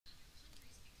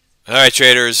All right,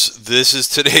 traders, this is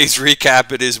today's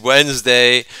recap. It is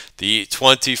Wednesday, the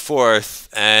 24th,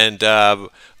 and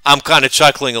I'm kind of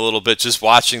chuckling a little bit just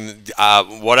watching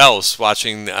what else?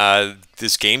 Watching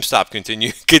this GameStop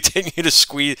continue to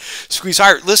squeeze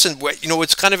higher. Listen,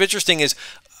 what's kind of interesting is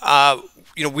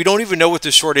we don't even know what the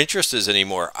short interest is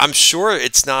anymore. I'm sure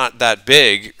it's not that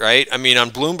big, right? I mean, on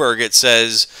Bloomberg it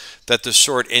says that the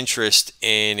short interest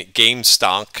in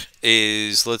GameStop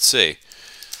is, let's see.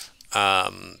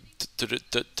 Um,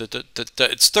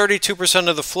 it's 32%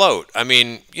 of the float. I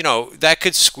mean, that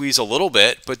could squeeze a little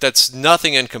bit, but that's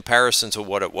nothing in comparison to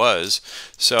what it was.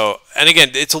 So, and again,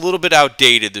 it's a little bit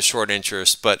outdated, the short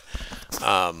interest, but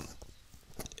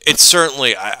it's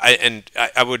certainly,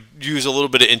 I would use a little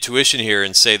bit of intuition here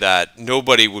and say that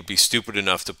nobody would be stupid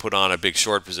enough to put on a big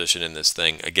short position in this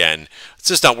thing. Again, it's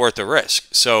just not worth the risk.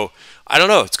 So I don't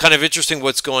know. It's kind of interesting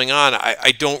what's going on.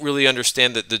 I don't really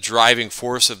understand the driving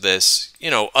force of this,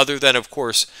 other than, of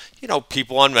course,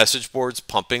 people on message boards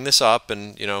pumping this up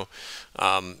and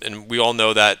we all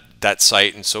know that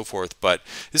site and so forth. But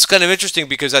it's kind of interesting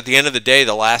because at the end of the day,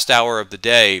 the last hour of the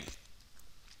day,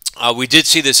 we did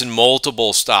see this in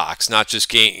multiple stocks, not just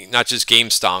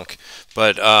GameStonk,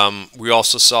 but we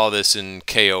also saw this in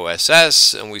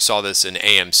KOSS, and we saw this in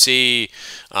AMC,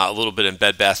 a little bit in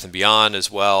Bed Bath and Beyond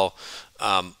as well.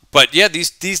 But yeah,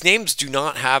 these names do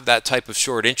not have that type of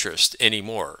short interest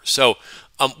anymore. So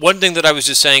one thing that I was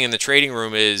just saying in the trading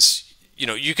room is,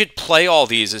 you could play all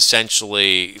these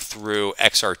essentially through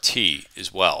XRT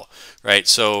as well, right?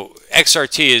 So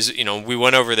XRT is, we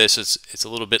went over this. It's a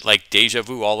little bit like deja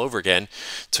vu all over again,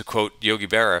 to quote Yogi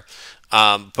Berra.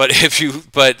 But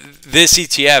this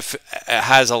ETF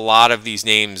has a lot of these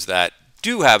names that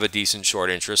do have a decent short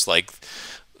interest, like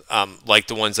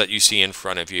the ones that you see in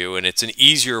front of you, and it's an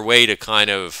easier way to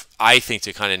I think,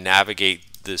 to kind of navigate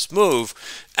this move,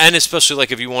 and especially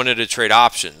like if you wanted to trade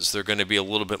options, they're going to be a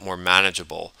little bit more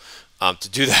manageable to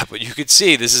do that. But you could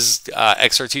see this is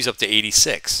XRT's up to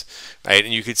 86, right?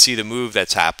 And you could see the move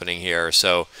that's happening here.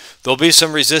 So there'll be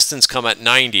some resistance come at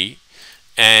 90,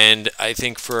 and I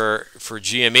think for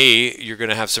GME you're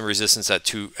going to have some resistance at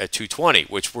 220,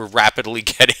 which we're rapidly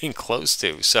getting close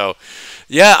to. So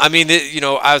yeah, I mean,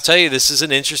 I'll tell you, this is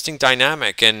an interesting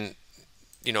dynamic, and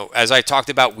as I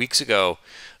talked about weeks ago,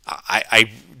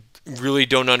 I really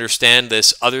don't understand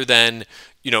this other than,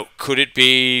 could it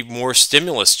be more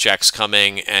stimulus checks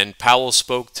coming? And Powell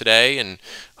spoke today, and,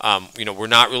 we're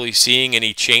not really seeing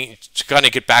any change. To kind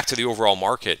of get back to the overall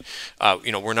market,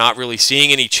 we're not really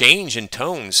seeing any change in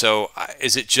tone. So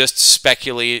is it just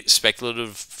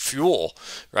speculative fuel,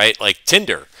 right? Like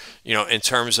Tinder, in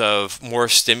terms of more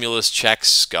stimulus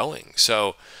checks going.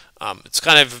 So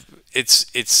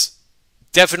it's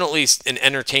definitely an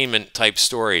entertainment type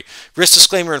story. Risk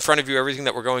disclaimer in front of you. Everything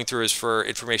that we're going through is for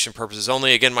information purposes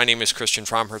only. Again, my name is Christian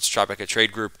from Tribeca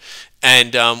Trade Group,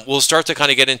 and we'll start to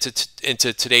kind of get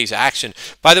into today's action.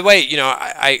 By the way,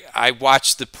 I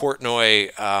watched the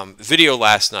Portnoy video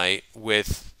last night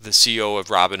with the CEO of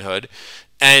Robinhood,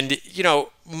 and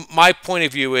my point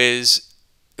of view is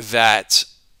that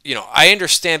I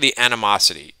understand the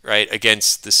animosity, right,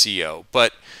 against the CEO,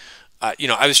 but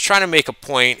I was trying to make a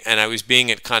point, and I was being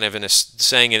it kind of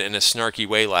saying it in a snarky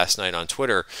way last night on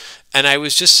Twitter, and I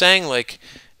was just saying, like,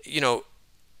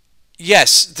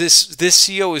 yes, this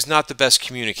CEO is not the best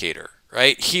communicator,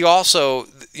 right? He also,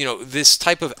 this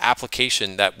type of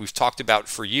application that we've talked about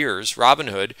for years,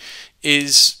 Robinhood,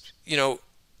 is,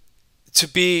 to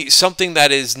be something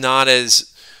that is not as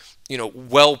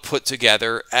well put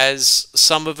together as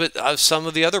some of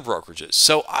the other brokerages.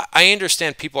 So I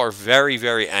understand people are very,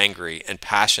 very angry and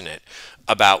passionate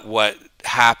about what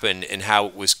happened and how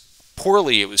it was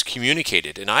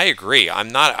communicated. And I agree. I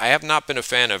have not been a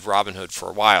fan of Robinhood for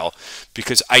a while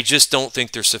because I just don't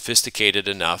think they're sophisticated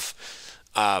enough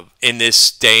in this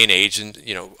day and age, and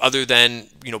other than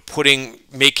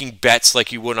making bets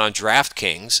like you would on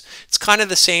DraftKings, it's kind of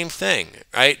the same thing,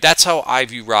 right? That's how I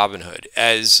view Robinhood,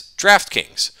 as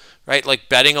DraftKings, right? Like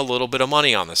betting a little bit of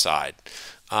money on the side.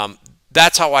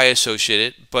 That's how I associate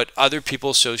it, but other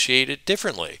people associate it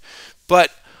differently.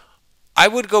 But I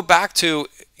would go back to,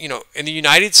 in the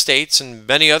United States and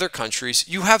many other countries,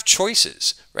 you have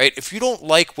choices, right? If you don't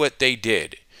like what they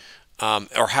did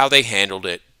or how they handled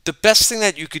it, the best thing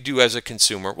that you could do as a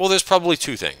consumer, well, there's probably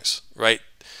two things, right?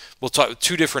 We'll talk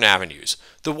two different avenues.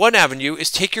 The one avenue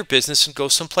is take your business and go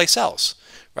someplace else,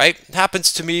 right? It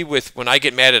happens to me with when I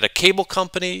get mad at a cable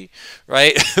company,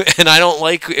 right? And I don't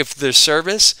like if their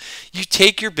service, you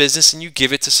take your business and you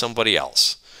give it to somebody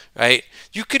else, right?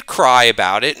 You could cry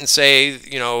about it and say,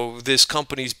 this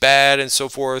company's bad and so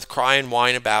forth, cry and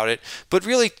whine about it. But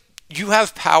really, you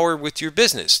have power with your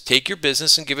business. Take your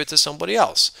business and give it to somebody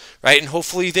else, right? And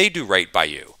hopefully they do right by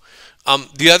you.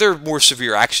 The other more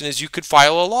severe action is you could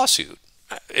file a lawsuit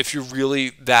if you're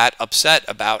really that upset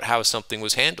about how something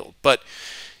was handled. But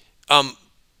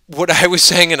what I was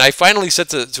saying, and I finally said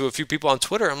to a few people on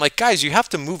Twitter, I'm like, guys, you have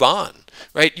to move on,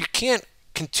 right? You can't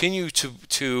continue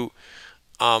to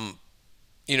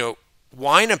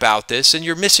whine about this, and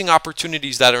you're missing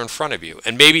opportunities that are in front of you.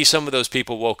 And maybe some of those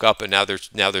people woke up and now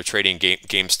they're trading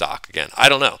game stock again. I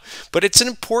don't know, but it's an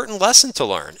important lesson to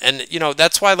learn. And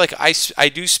that's why like I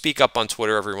do speak up on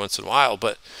Twitter every once in a while.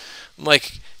 But I'm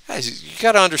like, guys, you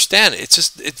got to understand,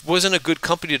 it wasn't a good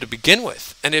company to begin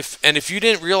with. And if you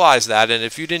didn't realize that, and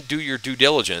if you didn't do your due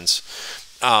diligence,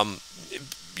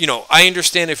 I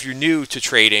understand if you're new to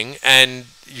trading and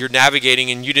you're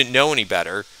navigating and you didn't know any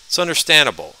better. It's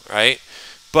understandable, right?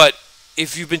 But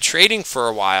if you've been trading for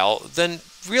a while, then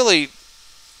really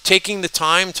taking the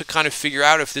time to kind of figure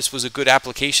out if this was a good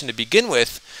application to begin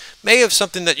with may have been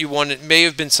something that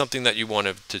you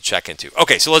wanted to check into.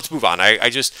 Okay, so let's move on. I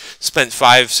just spent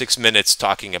 5-6 minutes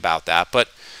talking about that, but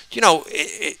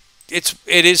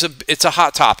it's a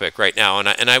hot topic right now,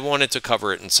 and I wanted to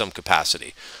cover it in some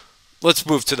capacity. Let's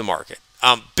move to the market.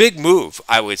 Big move,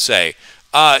 I would say.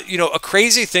 A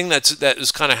crazy thing that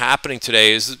is kind of happening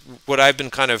today is what I've been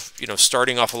kind of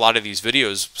starting off a lot of these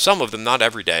videos, some of them not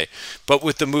every day, but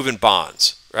with the move in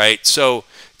bonds, right? So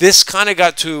this kind of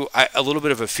got to a little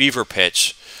bit of a fever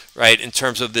pitch, right, in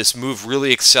terms of this move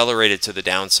really accelerated to the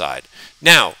downside.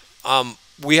 Now,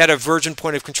 we had a virgin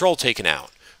point of control taken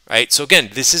out, right? So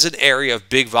again, this is an area of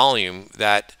big volume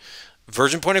that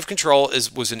virgin point of control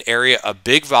was an area of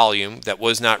big volume that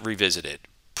was not revisited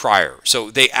prior.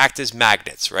 So they act as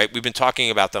magnets, right? We've been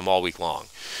talking about them all week long.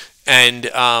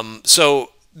 And so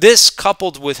this,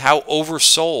 coupled with how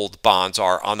oversold bonds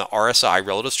are on the RSI,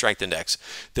 Relative Strength Index,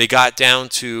 they got down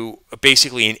to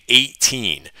basically an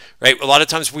 18, right? A lot of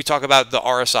times we talk about the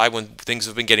RSI when things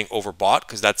have been getting overbought,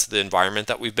 because that's the environment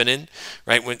that we've been in,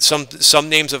 right? When some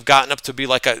names have gotten up to be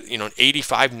like an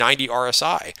 85, 90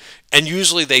 RSI, and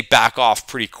usually they back off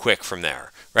pretty quick from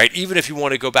there, right? Even if you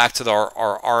want to go back to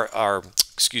our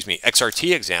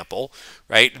XRT example,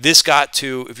 right? This got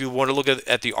to, if you want to look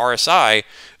at the RSI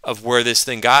of where this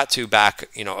thing got to back,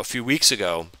 a few weeks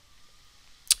ago,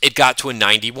 it got to a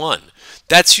 91.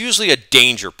 That's usually a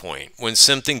danger point when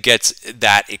something gets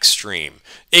that extreme.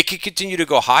 It could continue to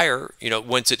go higher,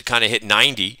 once it kind of hit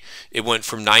 90, it went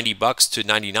from $90 to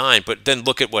 99, but then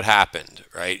look at what happened,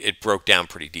 right? It broke down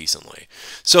pretty decently.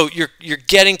 So you're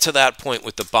getting to that point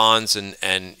with the bonds, and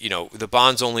the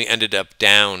bonds only ended up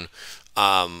down,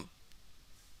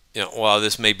 well,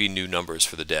 this may be new numbers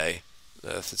for the day.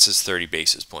 This is 30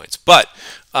 basis points. But,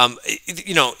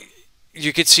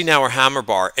 you could see now our hammer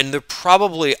bar, and they're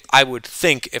probably, I would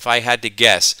think, if I had to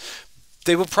guess,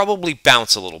 they will probably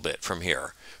bounce a little bit from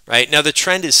here, right? Now, the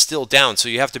trend is still down, so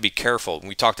you have to be careful.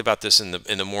 We talked about this in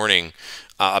the morning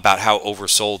about how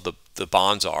oversold the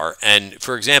bonds are. And,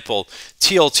 for example,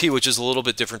 TLT, which is a little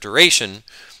bit different duration,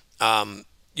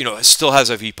 it still has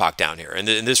a VPOC down here, and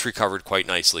this recovered quite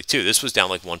nicely too. This was down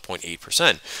like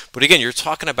 1.8%. But again, you're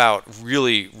talking about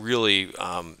really,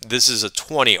 this is a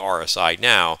 20 RSI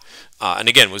now, and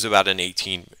again, was about an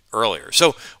 18 earlier.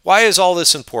 So why is all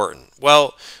this important?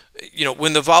 Well,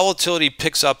 when the volatility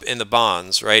picks up in the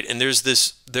bonds, right, and there is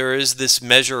this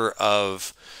measure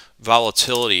of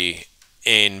volatility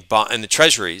in the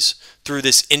treasuries through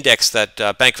this index that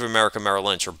Bank of America Merrill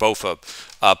Lynch, or BOFA,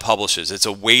 publishes. It's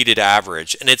a weighted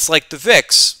average, and it's like the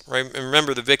VIX, right? And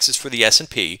remember, the VIX is for the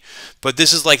S&P, but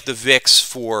this is like the VIX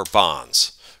for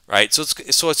bonds, right? So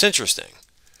it's interesting.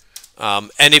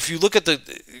 And if you look at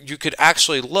you could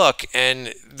actually look,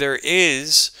 and there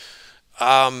is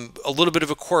a little bit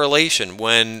of a correlation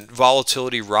when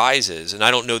volatility rises, and I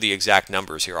don't know the exact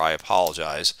numbers here. I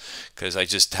apologize, because I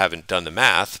just haven't done the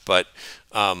math, but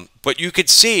you could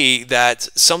see that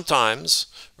sometimes,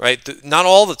 right? Not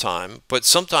all the time, but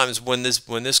sometimes when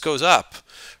this goes up,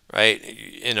 right?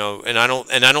 And I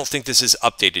don't think this is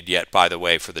updated yet, by the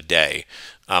way, for the day.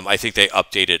 I think they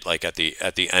update it like at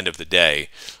the end of the day.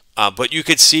 But you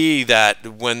could see that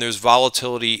when there's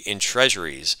volatility in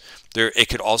treasuries, it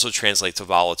could also translate to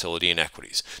volatility in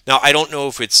equities. Now, I don't know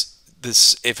if it's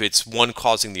one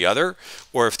causing the other,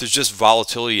 or if there's just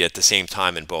volatility at the same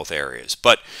time in both areas.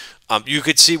 But you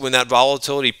could see when that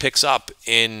volatility picks up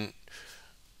in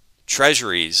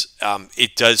treasuries,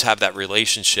 it does have that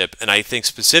relationship. And I think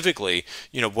specifically,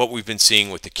 what we've been seeing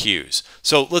with the Qs.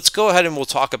 So let's go ahead and we'll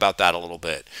talk about that a little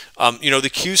bit. The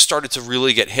Qs started to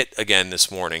really get hit again this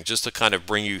morning, just to kind of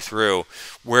bring you through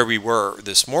where we were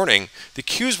this morning. The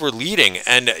Qs were leading,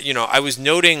 and I was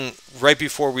noting right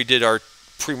before we did our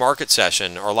pre-market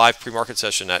session, our live pre-market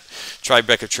session at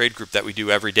Tribeca Trade Group that we do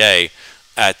every day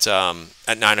at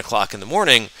 9 o'clock in the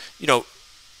morning,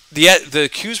 the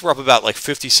Qs were up about like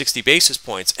 50, 60 basis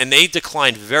points, and they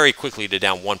declined very quickly to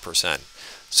down 1%.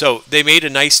 So they made a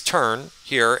nice turn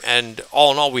here, and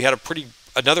all in all, we had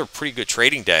another pretty good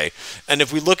trading day. And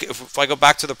if I go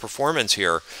back to the performance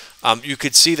here, you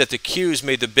could see that the Qs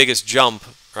made the biggest jump,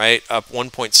 right, up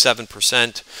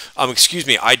 1.7%. Excuse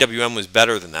me, IWM was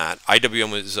better than that.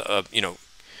 IWM was,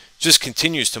 just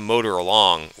continues to motor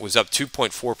along, was up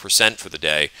 2.4% for the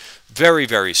day. Very,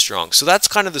 very strong. So that's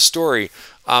kind of the story.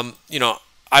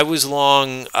 I was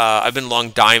long, I've been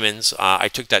long diamonds. I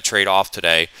took that trade off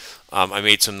today. I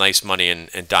made some nice money in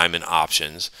diamond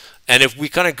options. And if we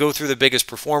kind of go through the biggest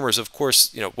performers, of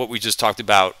course, what we just talked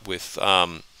about with,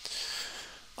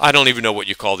 I don't even know what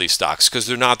you call these stocks because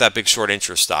they're not that big short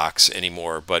interest stocks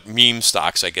anymore, but meme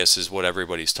stocks, I guess, is what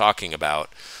everybody's talking about.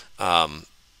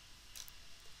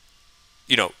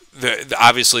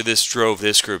 Obviously this drove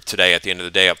this group today at the end of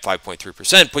the day up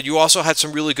 5.3%, but you also had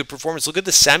some really good performance. Look at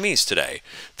the semis today.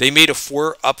 They made up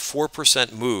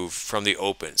 4% move from the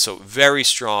open. So very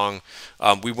strong.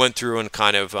 We went through and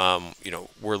kind of,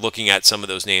 we're looking at some of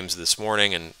those names this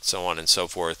morning and so on and so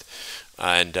forth.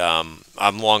 And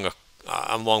I'm long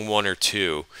one or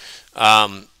two.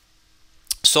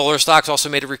 Solar stocks also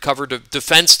made a recovery to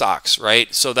defense stocks,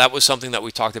 right? So that was something that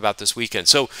we talked about this weekend.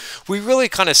 So we really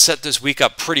kind of set this week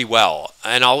up pretty well.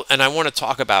 And I want to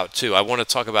talk about too. I want to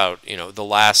talk about the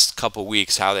last couple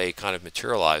weeks, how they kind of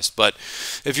materialized. But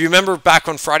if you remember back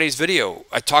on Friday's video,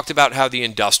 I talked about how the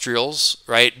industrials,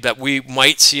 right, that we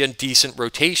might see a decent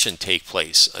rotation take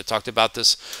place. I talked about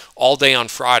this all day on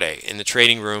Friday in the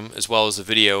trading room as well as the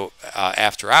video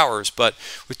after hours. But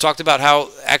we talked about how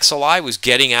XLI was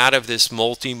getting out of this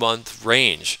multi-month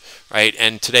range, right?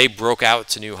 And today broke out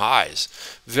to new highs.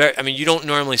 You don't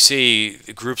normally see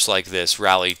groups like this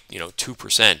rally, 2%.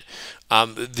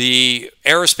 The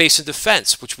aerospace and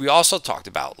defense, which we also talked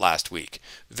about last week,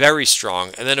 very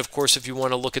strong. And then, of course, if you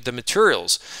want to look at the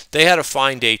materials, they had a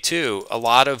fine day too. A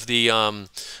lot of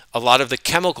the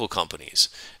chemical companies.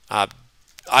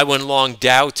 I went long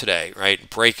Dow today, right?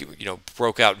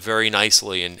 Broke out very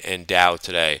nicely in Dow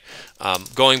today.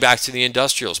 Going back to the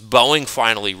industrials, Boeing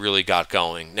finally really got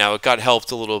going. Now it got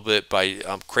helped a little bit by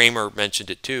Kramer mentioned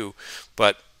it too,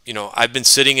 but I've been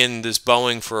sitting in this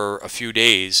Boeing for a few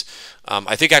days.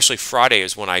 I think actually Friday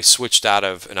is when I switched out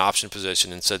of an option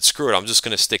position and said, screw it, I'm just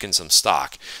going to stick in some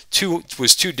stock. It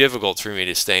was too difficult for me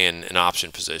to stay in an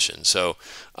option position. So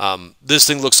this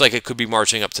thing looks like it could be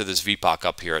marching up to this VPOC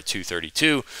up here at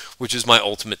 232, which is my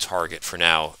ultimate target for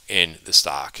now in the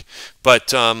stock. But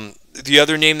the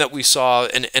other name that we saw,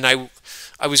 and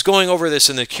I was going over this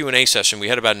in the Q&A session. We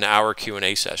had about an hour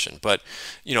Q&A session, but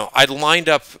I lined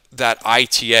up that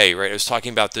ITA, right? I was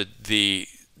talking about the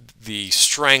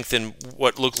strength and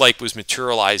what looked like was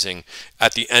materializing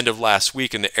at the end of last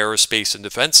week in the aerospace and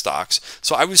defense stocks.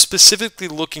 So I was specifically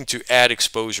looking to add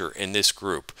exposure in this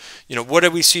group. What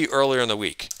did we see earlier in the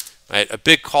week? Right, a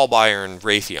big call buyer in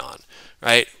Raytheon.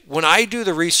 Right, when I do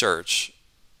the research.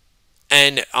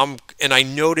 And I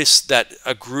notice that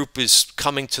a group is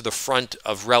coming to the front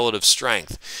of relative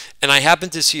strength, and I happen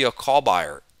to see a call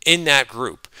buyer in that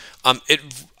group.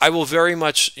 I will very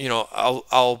much,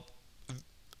 I'll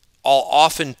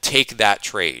often take that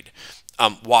trade.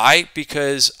 Why?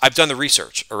 Because I've done the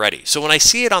research already. So when I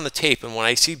see it on the tape, and when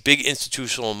I see big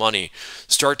institutional money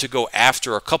start to go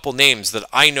after a couple names that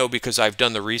I know because I've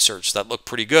done the research that look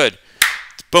pretty good.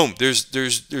 Boom!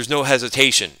 There's no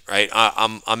hesitation, right?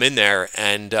 I'm in there,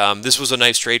 and this was a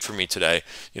nice trade for me today.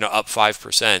 Up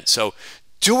 5%. So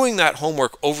doing that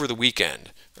homework over the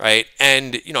weekend, right?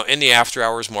 And in the after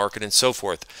hours market and so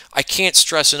forth, I can't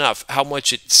stress enough how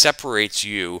much it separates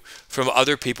you from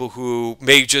other people who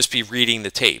may just be reading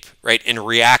the tape, right, and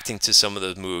reacting to some of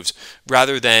those moves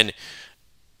rather than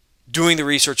doing the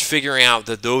research, figuring out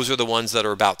that those are the ones that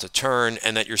are about to turn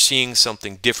and that you're seeing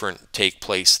something different take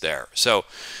place there. So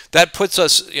that puts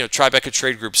us, Tribeca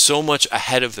Trade Group, so much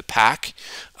ahead of the pack.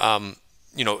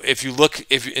 If you look,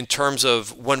 in terms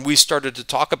of when we started to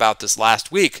talk about this last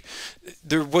week,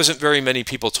 there wasn't very many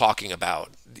people talking about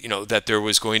that there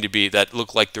was going to be, that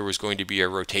looked like there was going to be a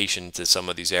rotation to some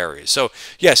of these areas. So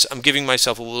yes, I'm giving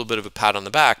myself a little bit of a pat on the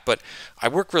back, but I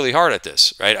work really hard at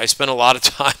this, right? I spent a lot of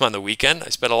time on the weekend. I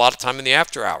spent a lot of time in the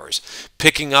after hours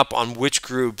picking up on which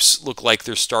groups look like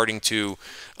they're starting to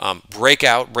break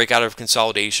out of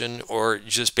consolidation, or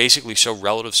just basically show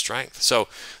relative strength. So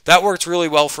that worked really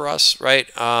well for us, right?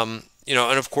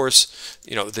 And of course,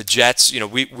 the Jets,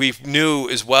 we knew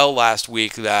as well last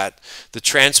week that the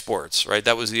transports, right?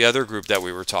 That was the other group that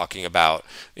we were talking about,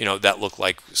 that looked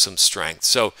like some strength.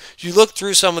 So you look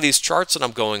through some of these charts that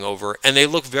I'm going over, and they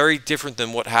look very different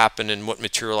than what happened and what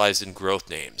materialized in growth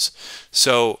names.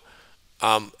 So,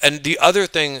 and the other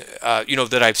thing,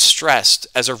 that I've stressed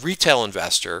as a retail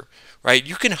investor, right?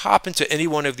 You can hop into any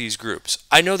one of these groups.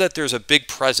 I know that there's a big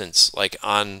presence, like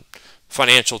on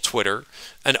financial Twitter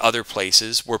and other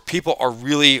places, where people are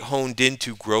really honed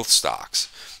into growth stocks.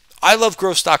 I love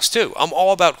growth stocks too. I'm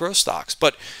all about growth stocks.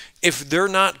 But if they're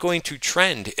not going to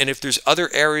trend, and if there's other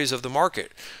areas of the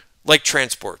market like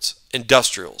transports,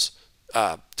 industrials,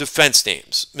 defense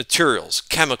names, materials,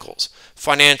 chemicals,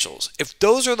 financials, if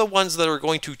those are the ones that are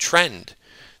going to trend,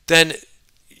 then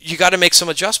you got to make some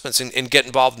adjustments and get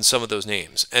involved in some of those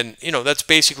names. And, that's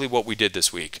basically what we did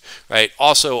this week, right?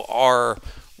 Also, our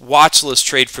watch list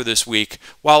trade for this week,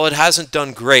 while it hasn't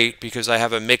done great, because I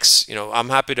have a mix, I'm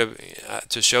happy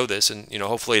to show this, and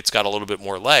hopefully it's got a little bit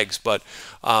more legs, but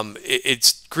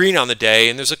it's green on the day,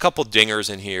 and there's a couple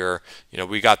dingers in here.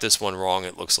 We got this one wrong.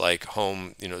 It looks like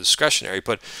home, discretionary.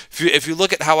 But if you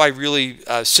look at how I really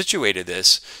situated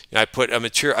this, I put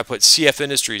CF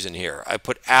Industries in here. I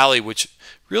put Alley, which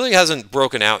really hasn't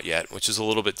broken out yet, which is a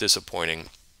little bit disappointing.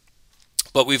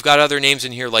 But we've got other names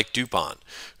in here like DuPont,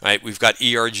 right? We've got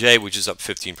ERJ, which is up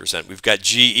 15%. We've got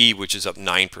GE, which is up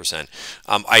 9%.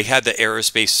 I had the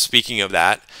aerospace, speaking of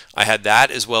that, I had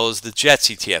that as well as the Jets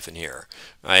ETF in here,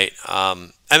 right?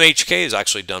 MHK has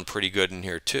actually done pretty good in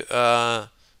here too.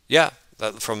 Yeah,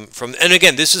 and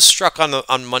again, this is struck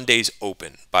on Monday's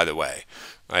open, by the way.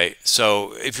 Right.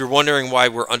 So if you're wondering why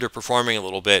we're underperforming a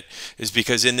little bit, is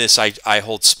because in this I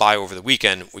hold SPY over the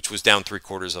weekend, which was down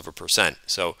 0.75%.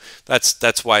 So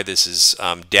that's why this is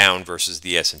down versus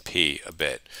the S&P a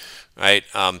bit. Right.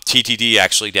 TTD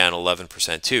actually down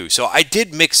 11% too. So I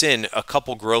did mix in a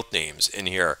couple growth names in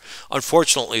here.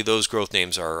 Unfortunately, those growth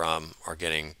names are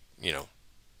getting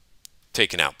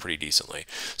taken out pretty decently.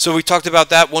 So we talked about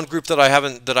that. One group that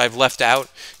I've left out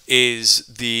is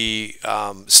the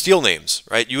steel names,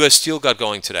 right? U.S. Steel got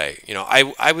going today.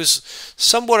 I was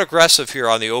somewhat aggressive here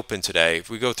on the open today. If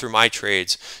we go through my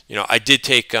trades, I did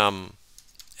take AAL,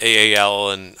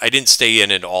 and I didn't stay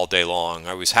in it all day long.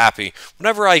 I was happy.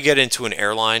 Whenever I get into an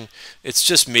airline, it's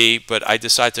just me, but I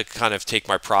decide to kind of take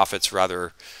my profits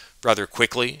rather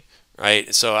quickly.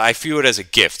 Right, so I view it as a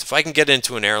gift. If I can get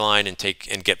into an airline and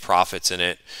get profits in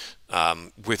it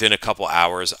within a couple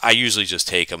hours, I usually just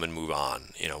take them and move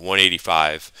on.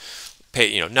 185,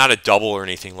 pay. Not a double or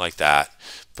anything like that.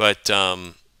 But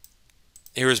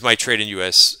here's my trade in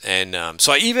US, and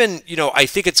so I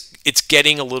think it's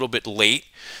getting a little bit late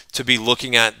to be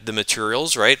looking at the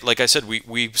materials. Right, like I said,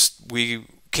 we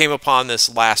came upon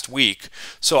this last week.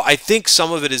 So I think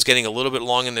some of it is getting a little bit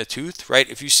long in the tooth, right?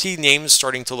 If you see names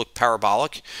starting to look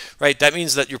parabolic, right, that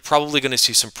means that you're probably going to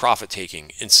see some profit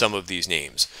taking in some of these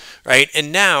names, right?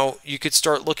 And now you could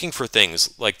start looking for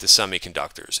things like the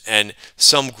semiconductors and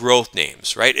some growth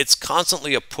names, right? It's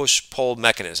constantly a push-pull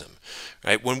mechanism,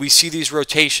 right? When we see these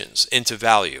rotations into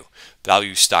value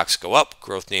stocks go up,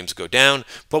 growth names go down.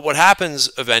 But what happens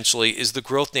eventually is the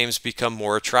growth names become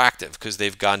more attractive because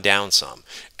they've gone down some.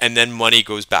 And then money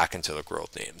goes back into the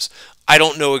growth names. I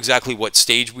don't know exactly what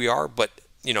stage we are, but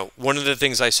one of the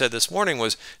things I said this morning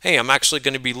was, hey, I'm actually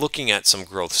going to be looking at some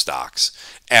growth stocks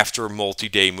after a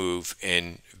multi-day move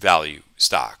in value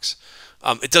stocks.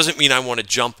 It doesn't mean I want to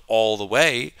jump all the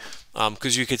way,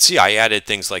 because you could see I added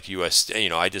things like US,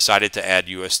 I decided to add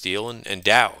US Steel and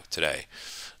Dow today.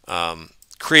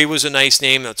 Cree was a nice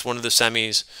name. That's one of the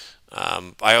semis.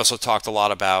 I also talked a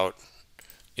lot about,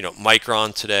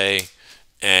 Micron today,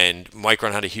 and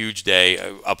Micron had a huge day,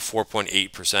 up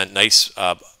 4.8%. Nice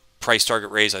price target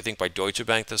raise, I think, by Deutsche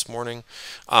Bank this morning.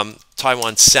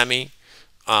 Taiwan Semi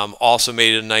also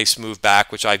made a nice move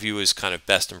back, which I view as kind of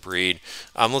best in breed.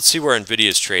 Let's see where NVIDIA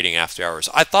is trading after hours.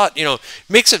 I thought,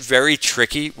 makes it very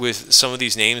tricky with some of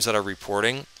these names that are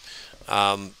reporting.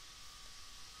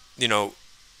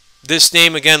 This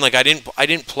name again, like I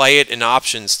didn't play it in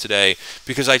options today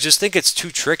because I just think it's too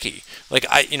tricky. Like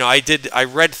I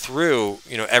read through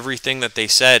everything that they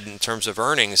said in terms of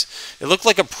earnings. It looked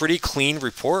like a pretty clean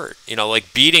report,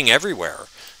 like beating everywhere,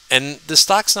 and the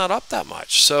stock's not up that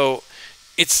much. So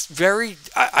it's very,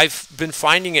 I've been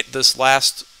finding it this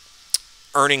last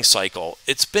earnings cycle.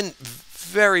 It's been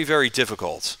very, very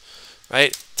difficult,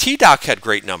 right? TDOC had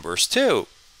great numbers too.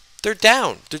 They're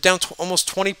down. They're down almost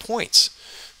 20 points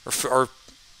or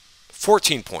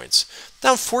 14 points.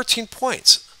 Down 14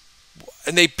 points.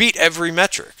 And they beat every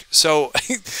metric. So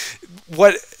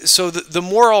the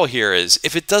moral here is,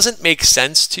 if it doesn't make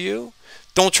sense to you,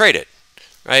 don't trade it,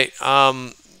 right?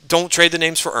 Don't trade the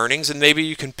names for earnings, and maybe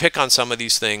you can pick on some of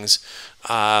these things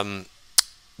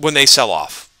when they sell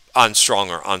off on strong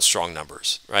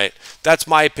numbers, right? That's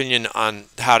my opinion on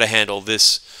how to handle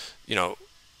this,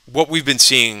 what we've been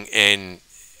seeing in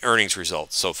earnings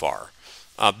results so far.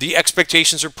 The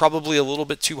expectations are probably a little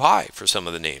bit too high for some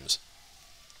of the names.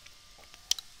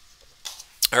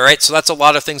 All right, so that's a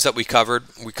lot of things that we covered.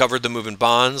 We covered the move in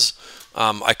bonds.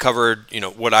 I covered,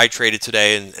 what I traded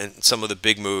today and some of the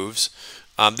big moves.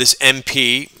 This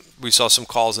MP, we saw some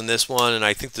calls in this one, and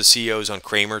I think the CEO is on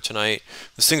Kramer tonight.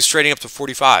 This thing's trading up to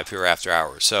 45 here after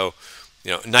hours. So,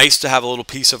 nice to have a little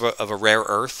piece of a rare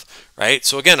earth, right?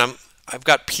 So again, I've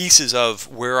got pieces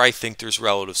of where I think there's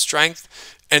relative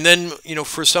strength, and then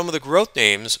for some of the growth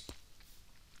names,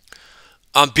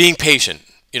 being patient.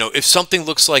 If something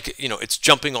looks like it's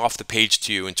jumping off the page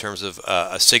to you in terms of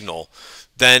a signal,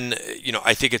 then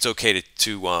I think it's okay to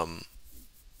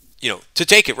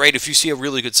take it, right, if you see a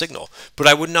really good signal. But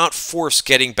I would not force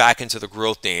getting back into the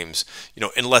growth names,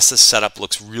 unless the setup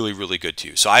looks really, really good to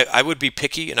you. So I would be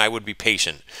picky and I would be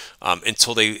patient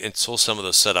until some of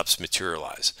those setups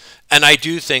materialize. And I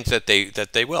do think that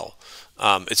they will.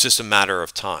 It's just a matter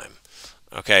of time.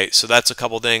 Okay, so that's a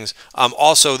couple things.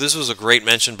 Also, this was a great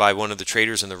mention by one of the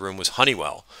traders in the room, was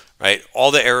Honeywell, right?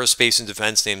 All the aerospace and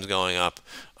defense names going up.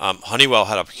 Honeywell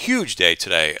had a huge day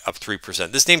today, up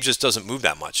 3%. This name just doesn't move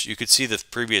that much. You could see the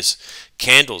previous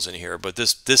candles in here, but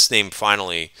this name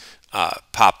finally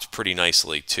popped pretty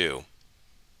nicely too.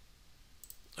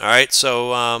 All right,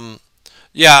 so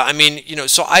yeah, I mean,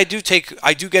 so I do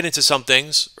get into some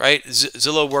things, right?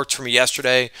 Zillow worked for me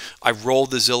yesterday. I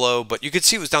rolled the Zillow, but you could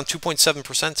see it was down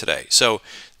 2.7% today. So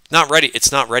not ready.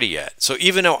 It's not ready yet. So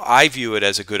even though I view it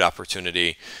as a good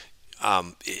opportunity,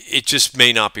 it just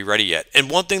may not be ready yet.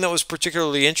 And one thing that was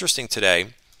particularly interesting today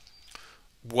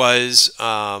was,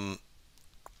 right,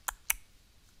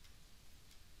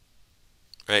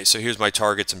 so here's my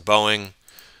targets in Boeing.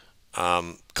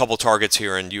 Couple targets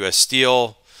here in U.S.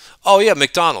 Steel. Oh yeah,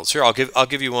 McDonald's. Here, I'll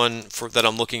give you one that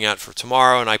I'm looking at for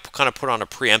tomorrow, and I kind of put on a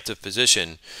preemptive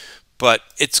position, but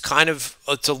it's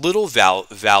a little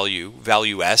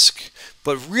value-esque,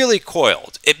 but really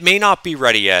coiled. It may not be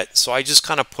ready yet, so I just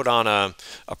kind of put on a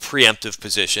preemptive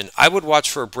position. I would watch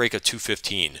for a break of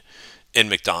 215 in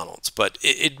McDonald's, but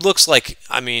it looks like,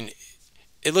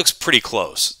 it looks pretty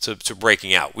close to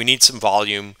breaking out. We need some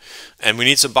volume and we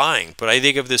need some buying. But I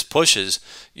think if this pushes,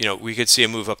 we could see a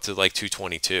move up to like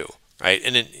 222, right?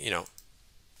 And then,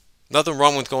 nothing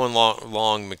wrong with going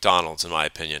long McDonald's, in my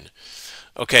opinion.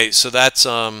 Okay, so that's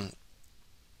that.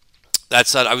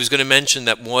 I was going to mention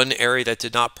that one area that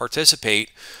did not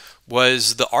participate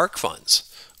was the ARK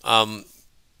funds.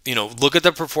 Look at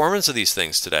the performance of these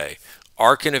things today.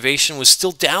 ARK Innovation was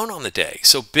still down on the day.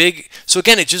 So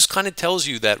again, it just kind of tells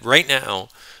you that right now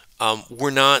we're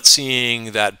not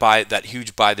seeing that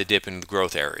huge buy the dip in the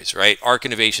growth areas, right? ARK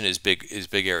Innovation is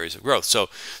big areas of growth. So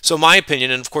my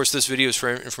opinion, and of course this video is for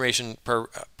information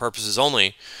purposes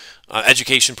only,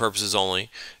 education purposes only,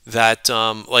 that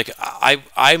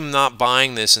I'm not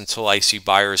buying this until I see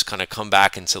buyers kind of come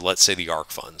back into, let's say, the ARK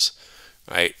funds,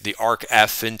 right? The ARK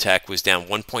F FinTech was down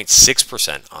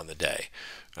 1.6% on the day,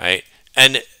 right?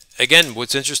 And again,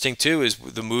 what's interesting too is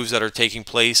the moves that are taking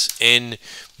place in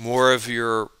more of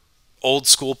your old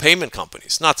school payment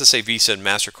companies. Not to say Visa and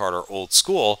MasterCard are old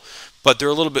school, but they're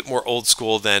a little bit more old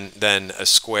school than a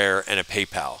Square and a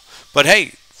PayPal. But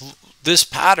hey, this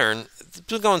pattern has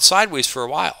been going sideways for a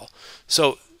while.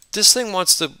 So this thing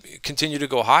wants to continue to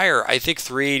go higher. I think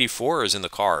 384 is in the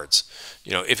cards.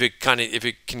 If it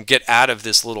can get out of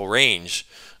this little range,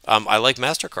 I like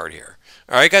MasterCard here.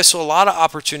 All right, guys, so a lot of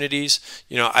opportunities.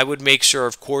 I would make sure,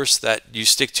 of course, that you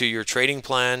stick to your trading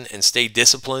plan and stay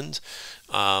disciplined.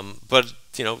 But,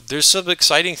 there's some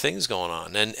exciting things going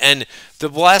on. And the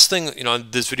last thing,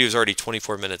 this video is already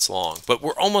 24 minutes long, but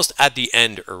we're almost at the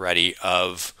end already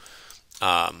of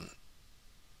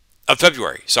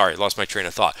February. Sorry, lost my train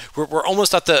of thought. We're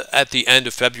almost at the end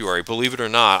of February, believe it or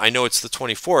not. I know it's the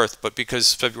 24th, but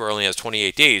because February only has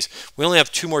 28 days, we only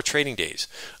have 2 more trading days.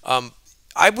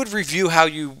 I would review how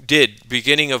you did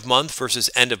beginning of month versus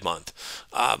end of month.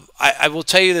 I will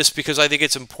tell you this because I think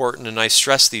it's important, and I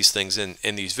stress these things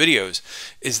in these videos,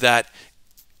 is that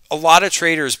a lot of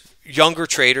traders, younger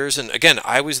traders, and again,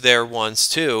 I was there once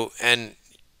too, and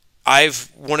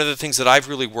one of the things that I've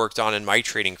really worked on in my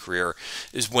trading career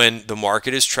is when the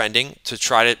market is trending to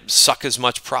try to suck as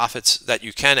much profits that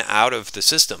you can out of the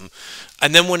system.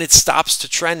 And then when it stops to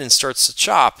trend and starts to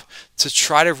chop, to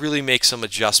try to really make some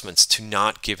adjustments to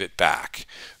not give it back,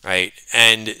 right?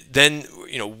 And then,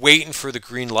 waiting for the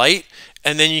green light,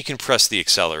 and then you can press the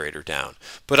accelerator down.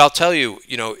 But I'll tell you,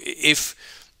 if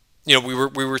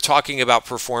we were talking about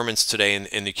performance today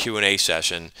in the Q&A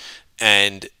session,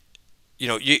 and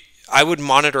I would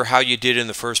monitor how you did in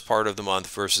the first part of the month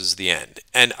versus the end.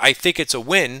 And I think it's a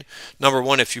win, number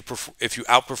one, if you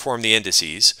outperform the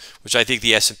indices, which I think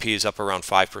the S&P is up around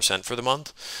 5% for the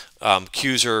month.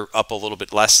 Qs are up a little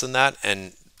bit less than that,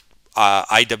 and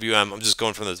IWM, I'm just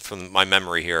going from my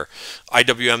memory here,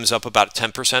 IWM is up about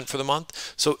 10% for the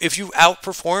month. So if you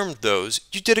outperformed those,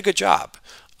 you did a good job.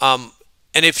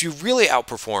 And if you really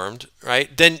outperformed,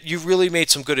 right, then you really made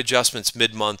some good adjustments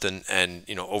mid-month and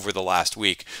over the last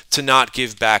week to not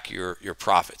give back your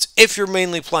profits. If you're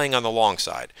mainly playing on the long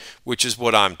side, which is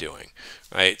what I'm doing,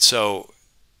 right? So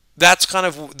that's kind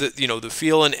of the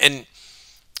feel. And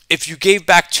if you gave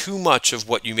back too much of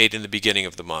what you made in the beginning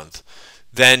of the month,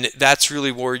 then that's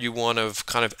really where you want to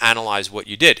kind of analyze what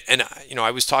you did. And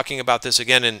I was talking about this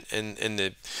again in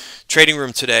the trading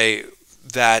room today,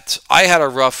 that I had a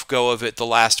rough go of it the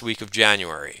last week of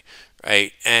January,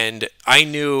 right? And I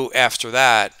knew after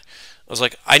that, I was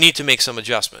like, I need to make some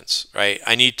adjustments, right?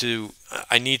 I need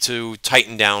to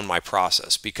tighten down my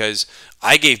process because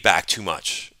I gave back too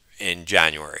much in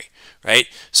January, right?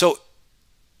 So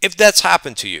if that's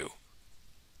happened to you,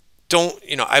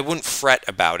 I wouldn't fret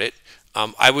about it.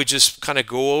 I would just kind of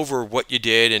go over what you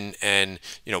did and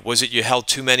was it you held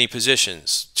too many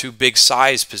positions, too big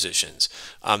size positions,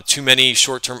 too many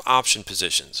short-term option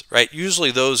positions, right? Usually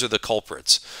those are the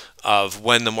culprits of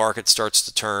when the market starts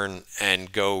to turn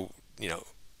and go,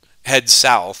 head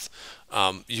south.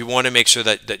 You want to make sure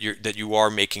that you are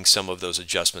making some of those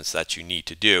adjustments that you need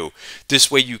to do. This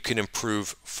way you can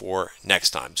improve for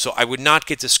next time. So I would not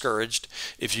get discouraged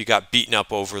if you got beaten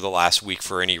up over the last week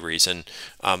for any reason.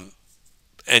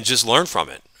 And just learn from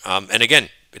it. And again,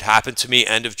 it happened to me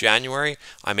end of January.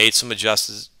 I made some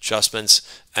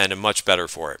adjustments and I'm much better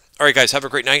for it. All right, guys, have a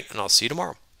great night, and I'll see you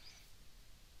tomorrow.